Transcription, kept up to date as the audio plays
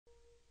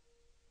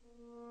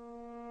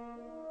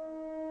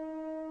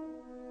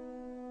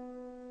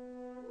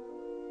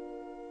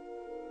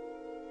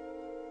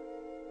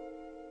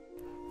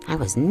I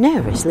was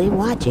nervously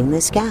watching the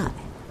sky.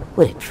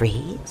 Would it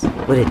freeze?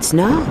 Would it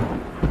snow?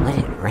 Would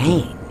it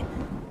rain?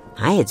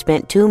 I had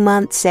spent 2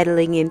 months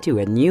settling into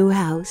a new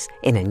house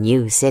in a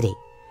new city.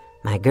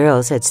 My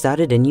girls had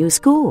started a new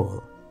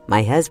school.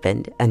 My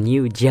husband, a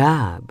new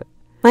job.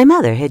 My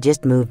mother had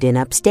just moved in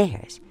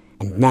upstairs,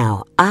 and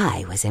now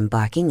I was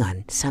embarking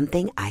on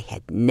something I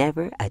had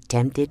never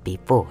attempted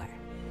before,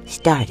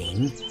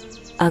 starting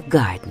a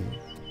garden.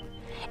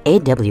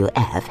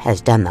 AWF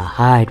has done the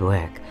hard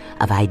work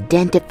of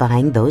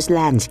identifying those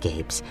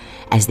landscapes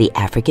as the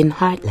African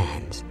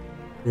heartlands.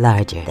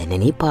 Larger than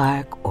any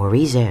park or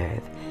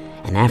reserve,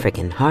 an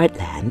African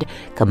heartland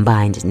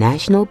combines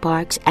national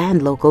parks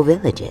and local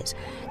villages,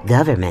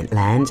 government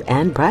lands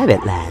and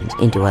private lands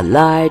into a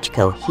large,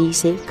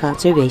 cohesive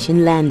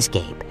conservation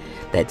landscape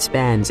that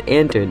spans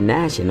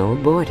international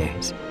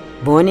borders.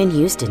 Born in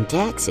Houston,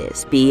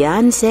 Texas,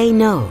 Beyoncé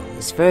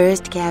Knowles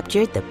first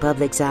captured the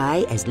public's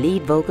eye as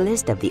lead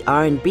vocalist of the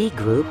R&B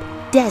group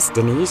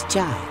Destiny's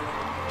Child.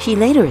 She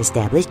later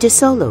established a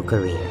solo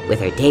career with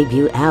her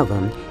debut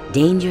album,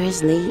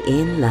 Dangerously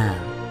in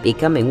Love,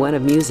 becoming one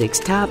of music's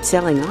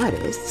top-selling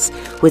artists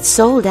with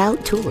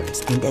sold-out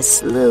tours and a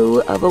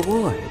slew of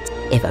awards.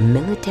 If a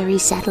military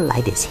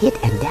satellite is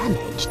hit and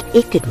damaged,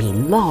 it could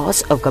mean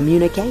loss of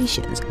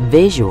communications,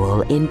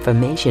 visual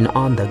information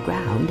on the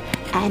ground,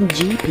 and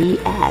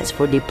GPS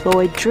for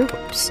deployed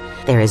troops.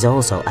 There is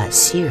also a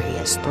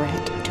serious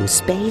threat to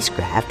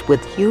spacecraft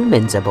with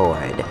humans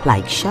aboard,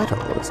 like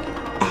shuttles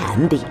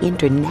and the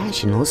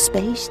International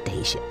Space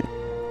Station.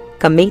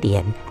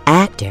 Comedian,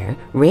 actor,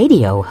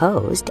 radio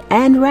host,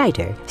 and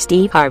writer,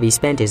 Steve Harvey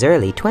spent his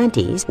early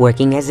 20s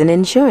working as an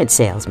insurance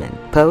salesman,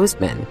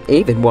 postman,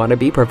 even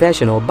wannabe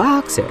professional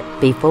boxer,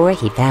 before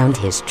he found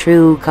his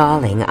true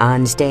calling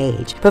on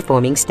stage,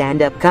 performing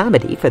stand-up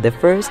comedy for the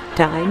first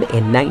time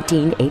in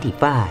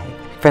 1985.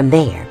 From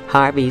there,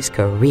 Harvey's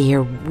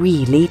career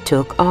really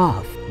took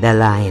off. The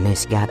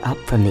lioness got up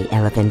from the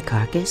elephant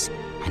carcass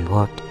and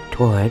walked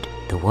toward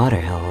the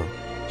waterhole.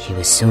 She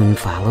was soon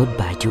followed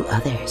by 2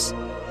 others.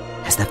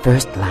 As the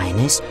first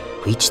lioness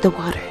reached the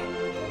water,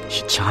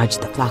 she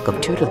charged the flock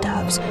of turtle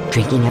doves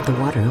drinking at the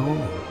waterhole,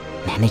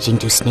 managing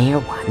to snare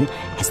one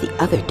as the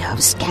other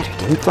doves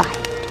scattered in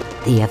flight.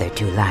 The other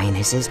 2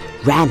 lionesses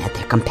ran at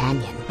their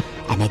companion,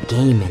 and a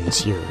game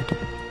ensued.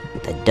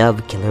 The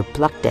dove killer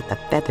plucked at the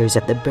feathers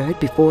of the bird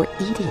before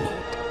eating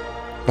it,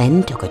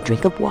 then took a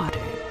drink of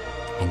water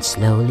and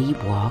slowly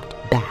walked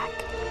back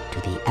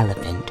to the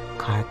elephant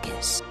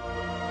carcass.